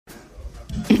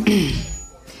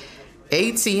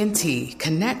AT&T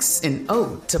connects an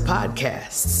ode to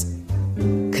podcasts.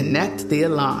 Connect the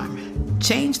alarm.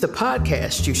 Change the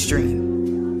podcast you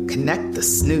stream. Connect the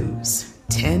snooze.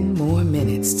 10 more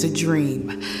minutes to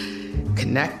dream.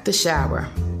 Connect the shower.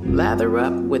 Lather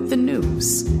up with the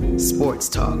news. Sports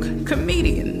talk,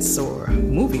 comedians, or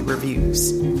movie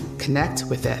reviews. Connect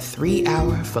with that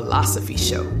 3-hour philosophy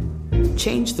show.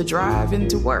 Change the drive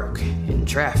into work in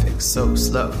traffic so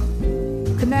slow.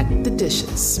 Connect the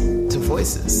dishes to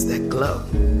voices that glow.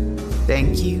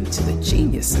 Thank you to the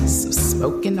geniuses of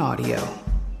spoken audio.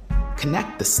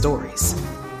 Connect the stories.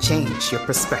 Change your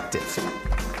perspective.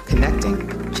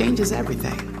 Connecting changes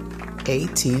everything.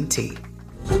 AT&T.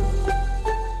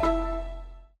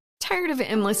 Tired of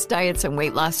endless diets and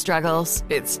weight loss struggles?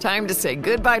 It's time to say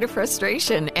goodbye to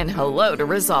frustration and hello to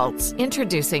results.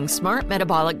 Introducing Smart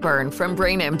Metabolic Burn from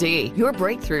BrainMD, your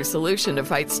breakthrough solution to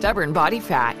fight stubborn body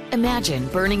fat. Imagine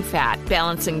burning fat,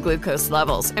 balancing glucose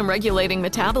levels, and regulating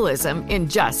metabolism in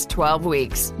just 12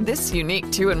 weeks. This unique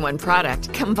 2-in-1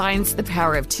 product combines the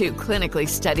power of 2 clinically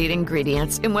studied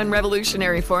ingredients in one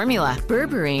revolutionary formula.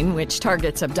 Berberine, which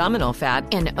targets abdominal fat,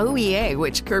 and OEA,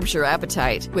 which curbs your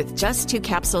appetite. With just 2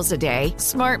 capsules a day,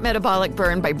 Smart Metabolic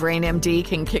Burn by BrainMD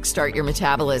can kickstart your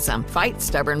metabolism, fight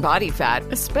stubborn body fat,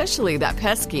 especially that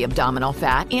pesky abdominal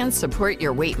fat, and support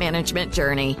your weight management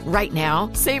journey. Right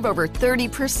now, save over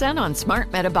 30% on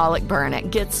Smart Metabolic Burn at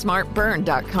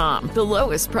GetSmartBurn.com. The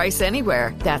lowest price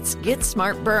anywhere. That's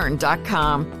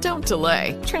GetSmartBurn.com. Don't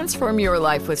delay. Transform your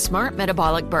life with Smart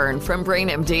Metabolic Burn from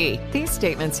BrainMD. These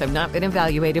statements have not been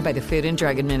evaluated by the Food and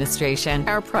Drug Administration.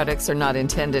 Our products are not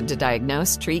intended to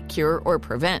diagnose, treat, cure, or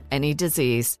prevent any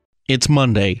disease. It's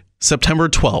Monday, September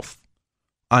 12th.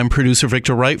 I'm producer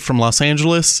Victor Wright from Los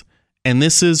Angeles, and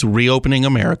this is Reopening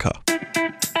America.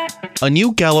 A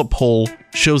new Gallup poll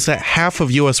shows that half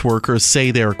of U.S. workers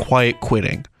say they are quiet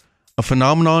quitting, a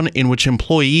phenomenon in which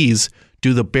employees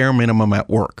do the bare minimum at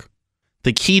work.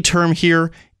 The key term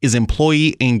here is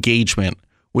employee engagement,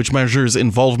 which measures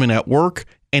involvement at work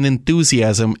and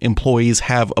enthusiasm employees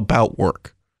have about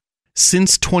work.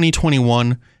 Since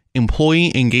 2021,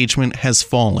 employee engagement has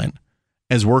fallen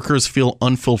as workers feel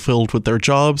unfulfilled with their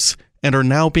jobs and are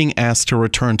now being asked to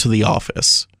return to the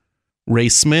office. Ray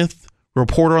Smith,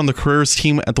 reporter on the careers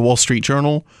team at the Wall Street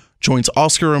Journal, joins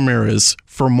Oscar Ramirez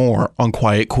for more on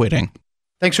quiet quitting.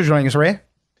 Thanks for joining us, Ray.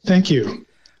 Thank you.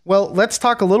 Well, let's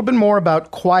talk a little bit more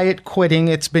about quiet quitting.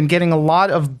 It's been getting a lot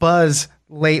of buzz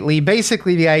lately.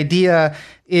 Basically, the idea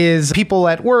is people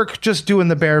at work just doing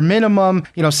the bare minimum.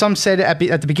 Some said at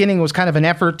the beginning it was kind of an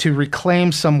effort to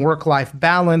reclaim some work-life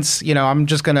balance. I'm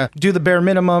just going to do the bare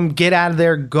minimum, get out of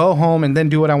there, go home, and then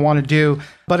do what I want to do.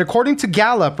 But according to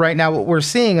Gallup right now, what we're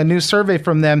seeing, a new survey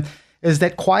from them, is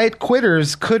that quiet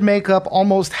quitters could make up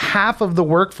almost half of the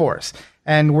workforce.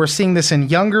 And we're seeing this in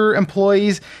younger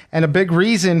employees. And a big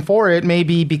reason for it may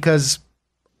be because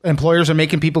employers are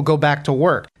making people go back to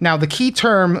work. Now, the key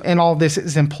term in all this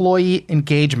is employee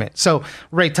engagement. So,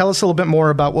 Ray, tell us a little bit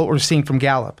more about what we're seeing from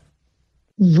Gallup.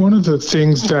 One of the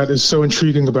things that is so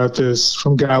intriguing about this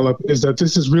from Gallup is that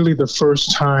this is really the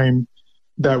first time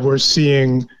that we're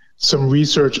seeing some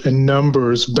research and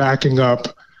numbers backing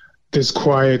up this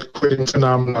quiet quitting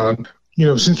phenomenon.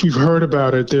 Since we've heard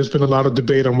about it, there's been a lot of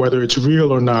debate on whether it's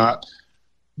real or not.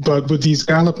 But with these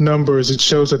Gallup numbers, it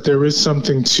shows that there is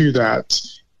something to that.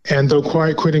 And though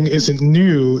quiet quitting isn't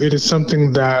new, it is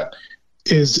something that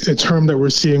is a term that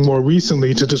we're seeing more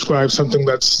recently to describe something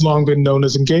that's long been known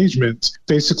as engagement,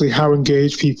 basically how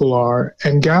engaged people are.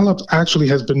 And Gallup actually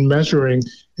has been measuring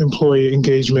employee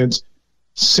engagement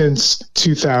since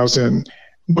 2000.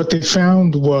 What they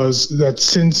found was that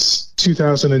since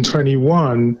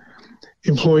 2021,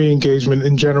 employee engagement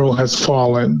in general has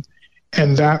fallen.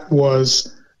 And that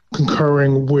was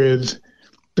concurring with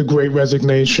the Great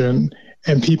Resignation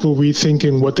and people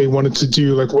rethinking what they wanted to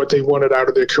do, like what they wanted out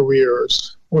of their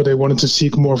careers, or they wanted to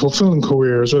seek more fulfilling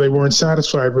careers, or they weren't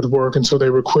satisfied with work and so they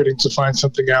were quitting to find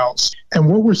something else. And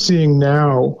what we're seeing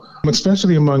now,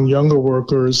 especially among younger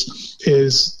workers,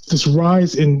 is this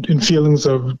rise in feelings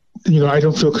of, I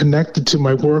don't feel connected to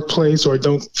my workplace, or I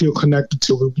don't feel connected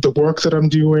to the work that I'm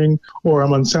doing, or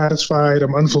I'm unsatisfied,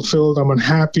 I'm unfulfilled, I'm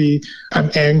unhappy,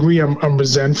 I'm angry, I'm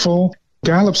resentful.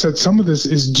 Gallup said some of this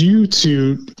is due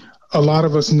to a lot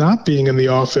of us not being in the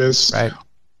office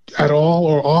at all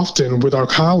or often with our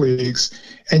colleagues.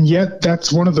 And yet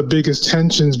that's one of the biggest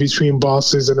tensions between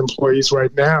bosses and employees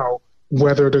right now,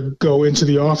 whether to go into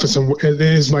the office and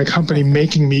is my company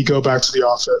making me go back to the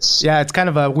office? Yeah, it's kind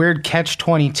of a weird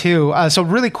catch-22. So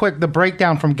really quick, the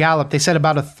breakdown from Gallup, they said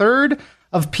about a third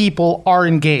of people are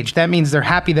engaged. That means they're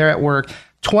happy they're at work.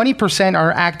 20%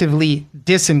 are actively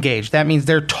disengaged. That means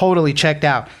they're totally checked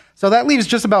out. So that leaves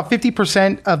just about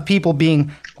 50% of people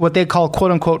being what they call,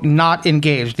 quote unquote, not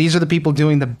engaged. These are the people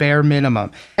doing the bare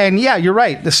minimum. And yeah, you're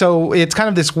right. So it's kind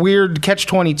of this weird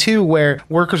catch-22 where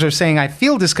workers are saying, I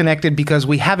feel disconnected because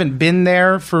we haven't been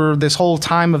there for this whole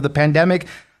time of the pandemic.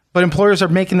 But employers are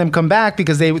making them come back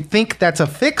because they would think that's a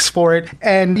fix for it.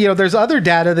 And, there's other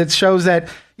data that shows that,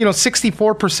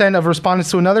 64% of respondents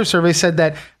to another survey said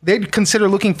that they'd consider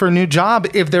looking for a new job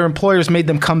if their employers made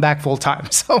them come back full time.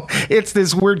 So it's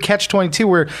this weird catch-22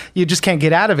 where you just can't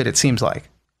get out of it, it seems like.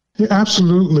 Yeah,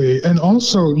 absolutely. And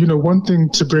also, one thing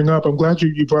to bring up, I'm glad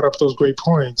you brought up those great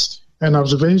points and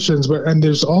observations, and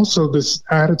there's also this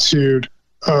attitude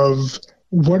of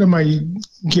what am I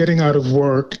getting out of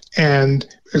work? And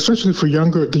especially for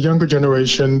the younger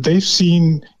generation, they've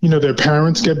seen, their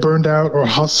parents get burned out or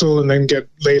hustle and then get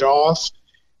laid off.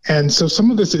 And so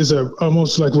some of this is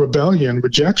almost like rebellion,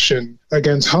 rejection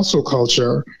against hustle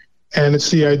culture. And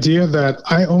it's the idea that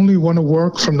I only want to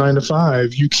work from 9 to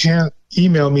 5. You can't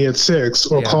email me at 6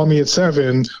 or call me at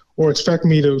 7 or expect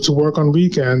me to work on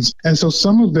weekends. And so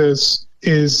some of this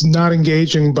is not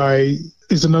engaging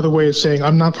is another way of saying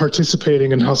I'm not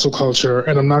participating in hustle culture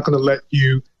and I'm not going to let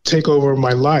you take over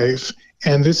my life.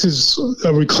 And this is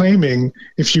a reclaiming,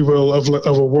 if you will, of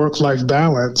a work-life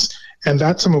balance. And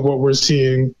that's some of what we're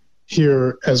seeing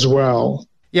here as well.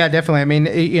 Yeah, definitely. I mean,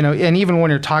 and even when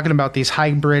you're talking about these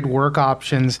hybrid work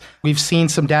options, we've seen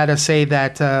some data say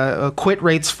that quit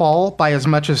rates fall by as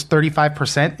much as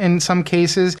 35% in some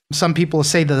cases. Some people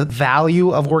say the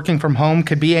value of working from home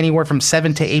could be anywhere from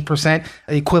 7 to 8%,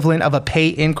 equivalent of a pay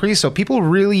increase. So people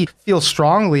really feel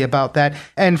strongly about that.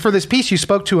 And for this piece, you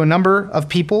spoke to a number of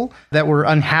people that were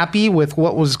unhappy with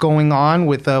what was going on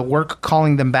with work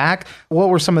calling them back. What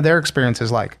were some of their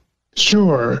experiences like?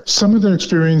 Sure. Some of their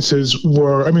experiences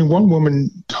were, one woman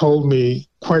told me,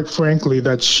 quite frankly,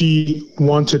 that she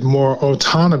wanted more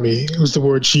autonomy. It was the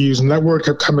word she used, and that word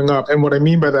kept coming up. And what I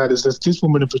mean by that is that this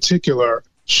woman in particular,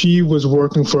 she was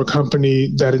working for a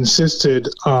company that insisted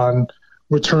on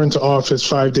return to office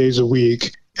 5 days a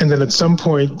week. And then at some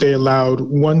point, they allowed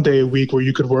 1 day a week where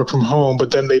you could work from home,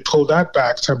 but then they pulled that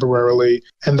back temporarily.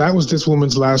 And that was this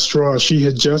woman's last straw. She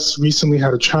had just recently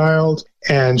had a child,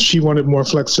 and she wanted more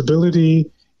flexibility.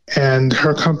 And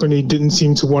her company didn't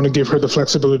seem to want to give her the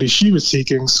flexibility she was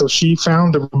seeking. So she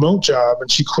found a remote job, and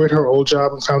she quit her old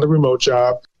job and found a remote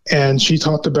job. And she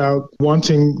talked about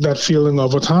wanting that feeling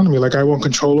of autonomy, like I want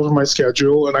control over my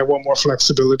schedule and I want more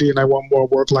flexibility and I want more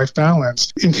work-life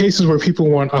balance. In cases where people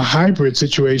want a hybrid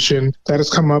situation, that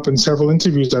has come up in several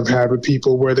interviews I've had with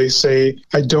people where they say,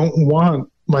 I don't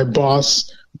want my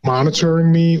boss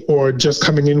monitoring me or just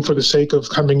coming in for the sake of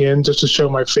coming in just to show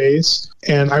my face.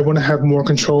 And I want to have more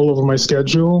control over my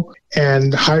schedule.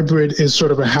 And hybrid is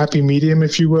sort of a happy medium,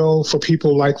 if you will, for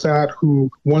people like that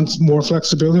who want more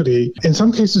flexibility. In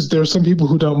some cases, there are some people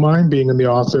who don't mind being in the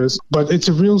office, but it's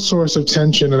a real source of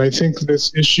tension. And I think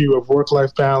this issue of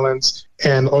work-life balance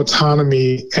and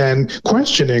autonomy and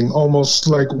questioning, almost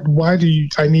like, why do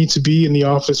I need to be in the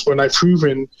office when I've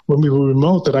proven when we were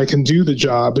remote that I can do the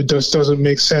job? It just doesn't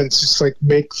make sense. It's like,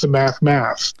 make the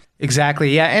math.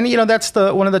 Exactly. Yeah. And, that's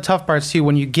one of the tough parts, too.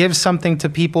 When you give something to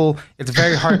people, it's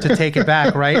very hard to take it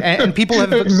back. Right. And people have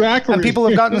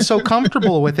gotten so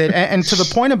comfortable with it. And to the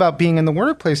point about being in the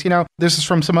workplace, this is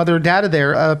from some other data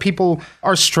there. People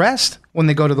are stressed when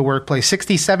they go to the workplace.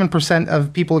 67%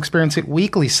 of people experience it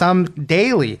weekly, some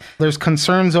daily. There's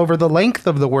concerns over the length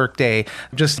of the workday,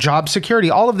 just job security.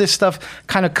 All of this stuff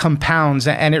kind of compounds,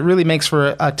 and it really makes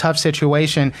for a tough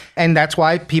situation. And that's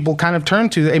why people kind of turn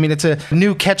to, it's a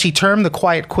new catchy term, the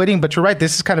quiet quitting, but you're right,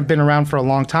 this has kind of been around for a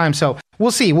long time. So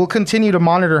we'll see. We'll continue to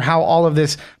monitor how all of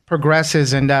this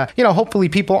progresses. And, hopefully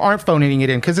people aren't phoning it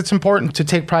in, because it's important to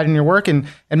take pride in your work. And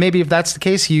maybe if that's the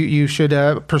case, you should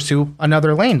pursue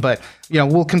another lane. But,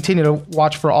 we'll continue to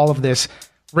watch for all of this.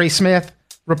 Ray Smith,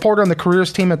 reporter on the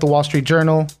careers team at the Wall Street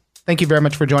Journal. Thank you very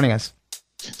much for joining us.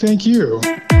 Thank you.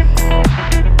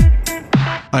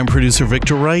 I'm producer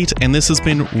Victor Wright, and this has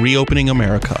been Reopening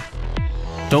America.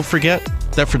 Don't forget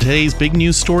that for today's big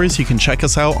news stories, you can check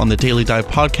us out on the Daily Dive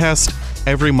podcast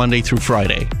every Monday through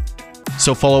Friday.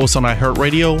 So follow us on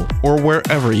iHeartRadio or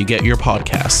wherever you get your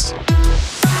podcasts.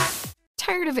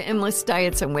 Tired Tired of endless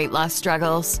diets and weight loss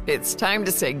struggles? It's time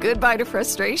to say goodbye to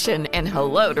frustration and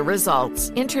hello to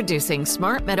results. Introducing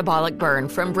Smart Metabolic Burn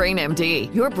from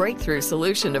BrainMD, your breakthrough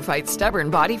solution to fight stubborn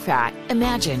body fat.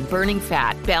 Imagine burning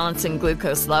fat, balancing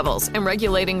glucose levels, and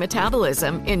regulating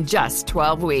metabolism in just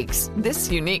 12 weeks.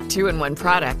 This unique 2-in-1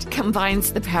 product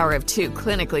combines the power of 2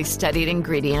 clinically studied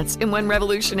ingredients in one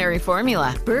revolutionary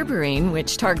formula. Berberine,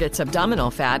 which targets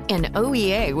abdominal fat, and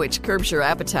OEA, which curbs your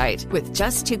appetite. With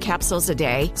just 2 capsules a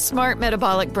day, Smart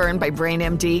Metabolic Burn by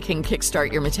BrainMD can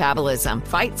kickstart your metabolism,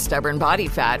 fight stubborn body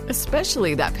fat,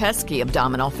 especially that pesky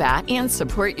abdominal fat, and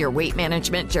support your weight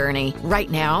management journey.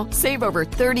 Right now, save over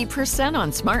 30%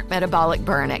 on Smart Metabolic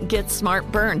Burn at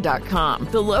GetSmartBurn.com.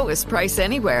 The lowest price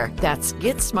anywhere. That's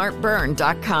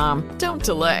GetSmartBurn.com. Don't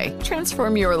delay.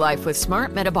 Transform your life with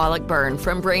Smart Metabolic Burn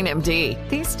from BrainMD.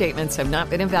 These statements have not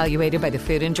been evaluated by the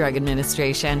Food and Drug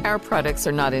Administration. Our products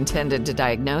are not intended to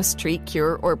diagnose, treat,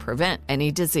 cure, or prevent any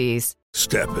disease.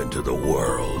 Step into the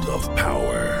world of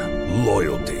power,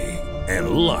 loyalty,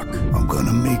 and luck. I'm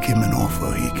gonna make him an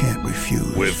offer he can't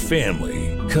refuse. With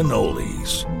family,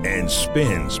 cannolis, and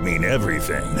spins mean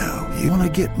everything. Now, you wanna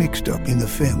get mixed up in the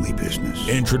family business.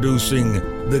 Introducing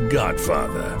The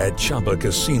Godfather at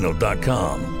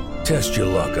ChumbaCasino.com. Test your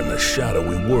luck in the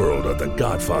shadowy world of The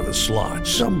Godfather slot.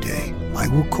 Someday, I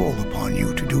will call upon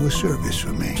you to do a service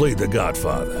for me. Play The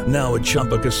Godfather, now at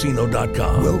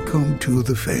ChumbaCasino.com. Welcome to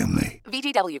the family.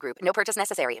 VGW Group. No purchase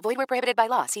necessary. Void where prohibited by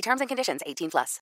law. See terms and conditions. 18+.